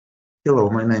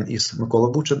Hello, my name is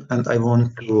Mykola Buchyn, and I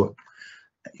want to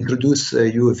introduce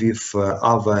you with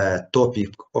our topic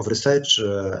of research,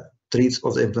 treats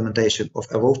of the implementation of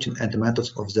voting and the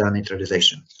methods of their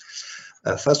neutralization.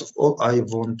 First of all, I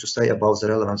want to say about the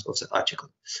relevance of the article.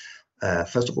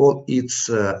 First of all, it's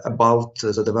about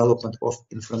the development of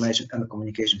information and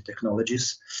communication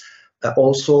technologies.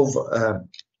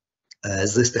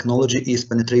 This technology is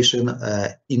penetration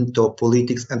into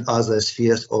politics and other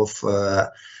spheres of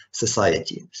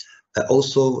society.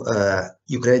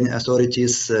 Ukrainian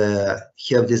authorities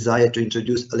have desire to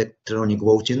introduce electronic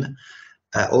voting.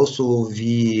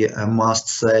 We must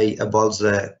say about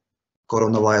the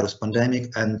coronavirus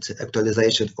pandemic and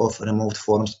actualization of remote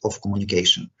forms of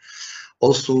communication.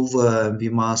 We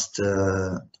must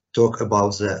talk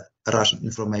about the Russian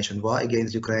information war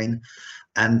against Ukraine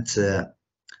and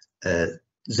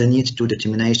the need to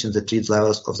determination the threat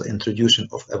levels of the introduction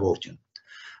of voting.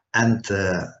 And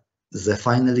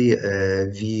finally,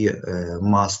 we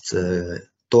must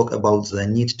talk about the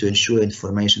need to ensure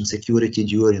information security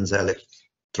during the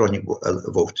electronic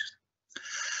vote.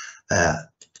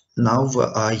 Now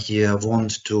I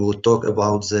want to talk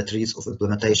about the treats of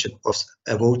implementation of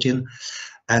voting,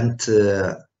 and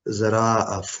there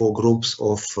are four groups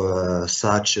of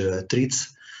such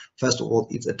treats. First of all,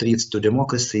 it's a treats to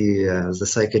democracy. The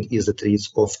second is the treats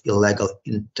of illegal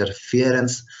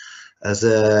interference.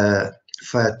 The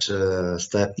third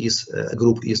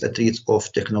group is a treats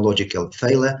of technological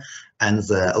failure, and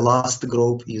the last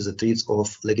group is a treats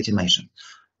of legitimation.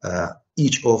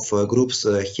 Each of groups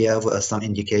have some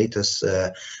indicators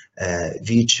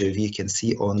which we can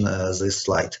see on this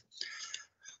slide.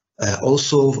 I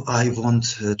want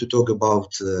to talk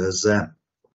about the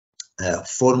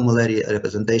formulary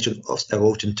representation of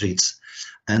voting treats,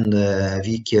 and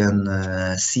we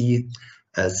can see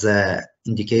the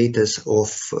indicators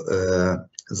of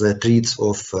the treats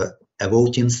of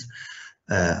votings,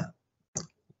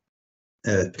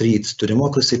 treats to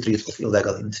democracy, treats of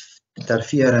illegal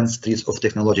interference, treats of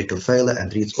technological failure, and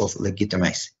treats of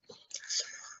legitimacy.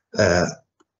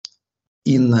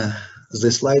 In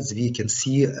the slides, we can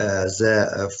see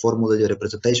the formulary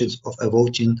representations of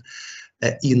voting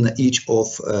in each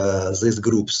of these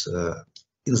groups.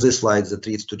 In this slide, the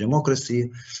treats to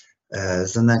democracy.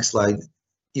 The next slide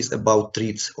is about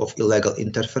treats of illegal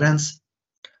interference.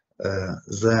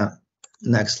 The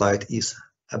next slide is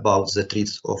about the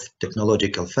treats of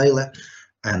technological failure,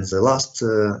 and the last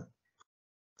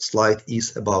slide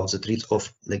is about the treats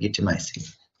of legitimacy.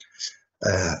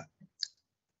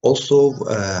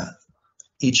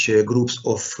 Each groups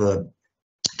of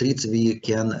treats we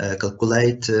can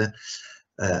calculate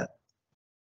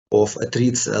of a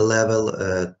treats level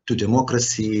to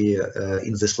democracy.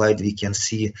 In the slide we can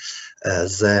see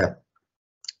the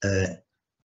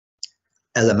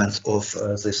elements of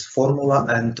this formula,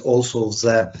 and also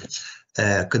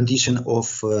the condition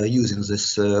of using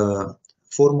this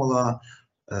formula.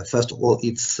 First of all,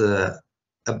 it's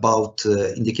about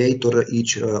indicator.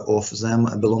 Each of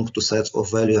them belong to sets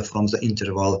of value from the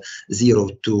interval 0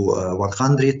 to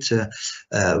 100,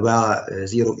 where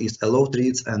 0 is a low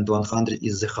treats and 100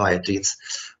 is the higher treats.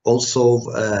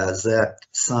 The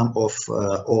sum of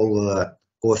all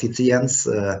coefficients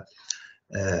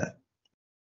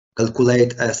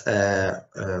calculate as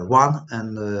 1,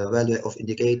 and value of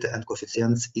indicator and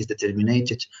coefficients is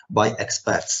determined by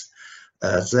experts.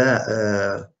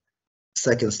 The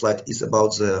second slide is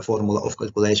about the formula of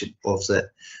calculation of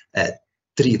the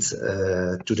treats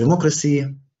to democracy.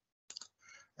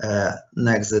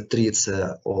 Next, the treats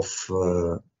of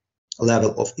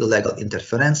level of illegal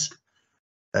interference.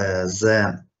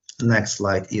 The next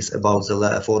slide is about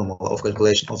the formula of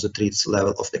calculation of the treats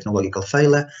level of technological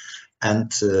failure.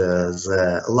 And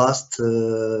the last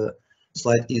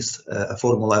slide is a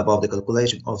formula about the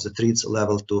calculation of the treats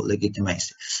level to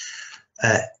legitimacy.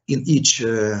 In each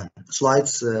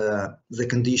slides, the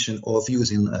condition of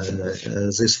using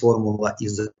this formula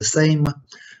is the same,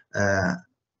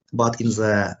 but in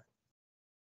the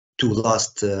two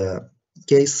last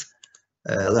case,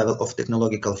 level of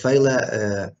technological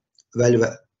failure,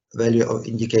 value of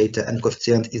indicator and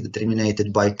coefficient is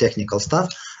determined by technical staff,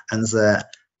 and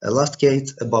the last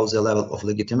case, about the level of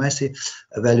legitimacy,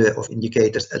 value of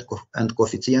indicators and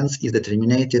coefficients is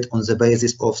determined on the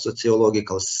basis of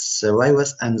sociological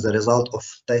surveys and the result of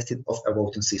testing of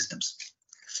voting systems.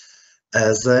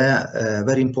 The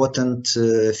very important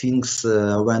things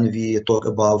when we talk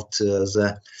about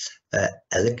the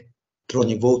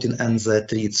electronic voting and the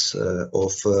treats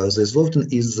of this voting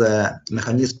is the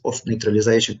mechanism of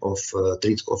neutralization of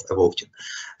treats of voting.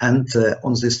 And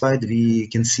on this slide we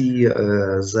can see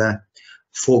the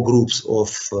 4 groups of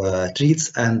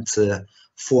treats and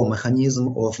 4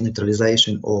 mechanisms of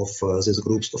neutralization of these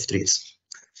groups of treats.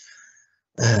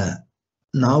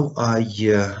 Now I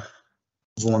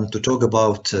want to talk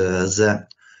about the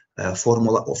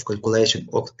formula of calculation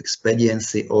of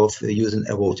expediency of using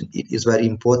a voting. It is very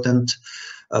important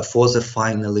for the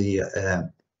finally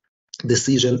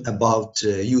decision about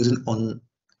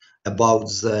about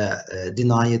the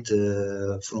denied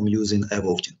from using a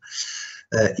voting.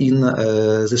 In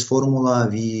this formula,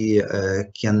 we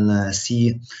can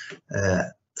see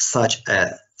such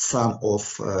a sum of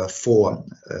 4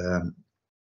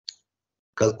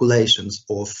 calculations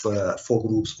of 4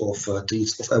 groups of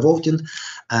treats of a voting,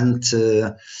 and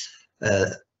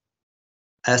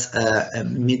as a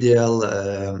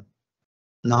medial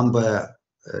number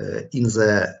in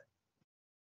the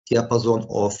diapason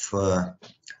of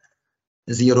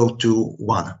 0 to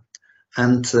 1.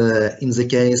 And in the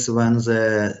case when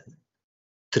the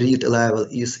treat level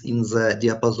is in the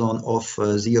diapason of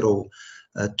 0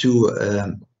 to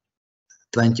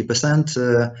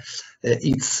 20%,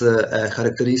 it's a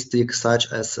characteristic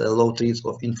such as low treats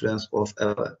of influence of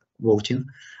voting,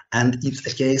 and it's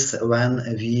a case when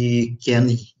we can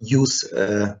use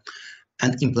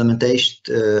and implementation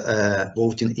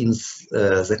voting in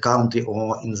the country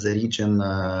or in the region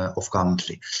of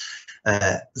country.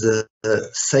 The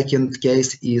second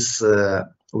case is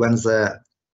when the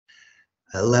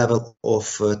level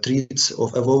of treats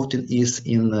of a voting is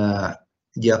in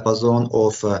diapason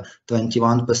of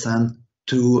 21%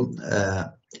 to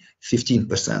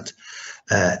 15%.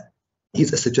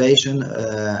 It's a situation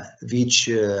which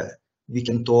we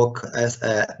can talk as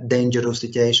a dangerous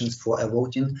situation for a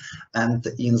voting, and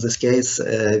in this case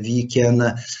we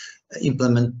can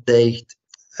implement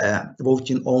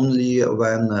voting only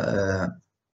when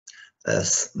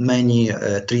many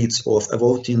treats of a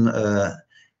voting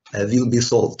will be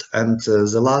solved. And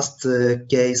the last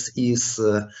case is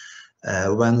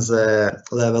when the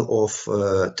level of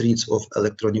treats of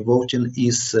electronic voting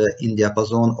is in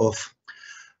diapason of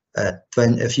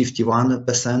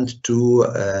 51% to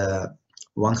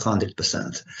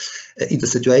 100%. It's a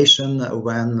situation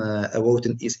when a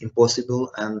voting is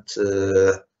impossible, and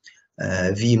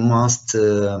we must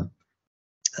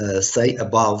say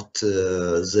about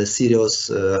the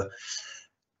serious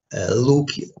overlook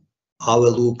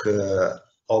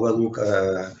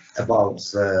about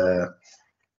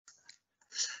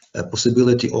the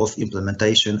possibility of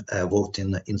implementation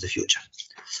voting in the future.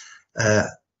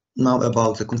 Now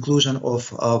about the conclusion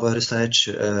of our research,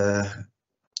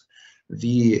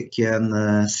 we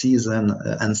can see then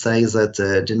and say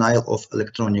that denial of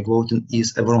electronic voting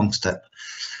is a wrong step,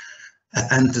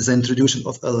 and the introduction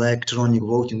of electronic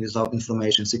voting without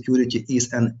information security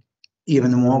is an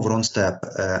even more wrong step.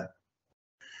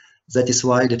 That is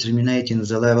why determining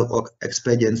the level of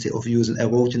expediency of using a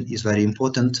voting is very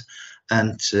important,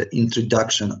 and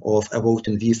introduction of a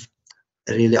voting with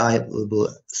reliable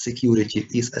security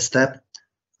is a step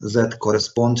that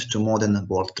corresponds to modern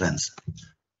world trends.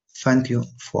 Thank you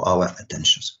for our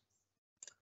attention.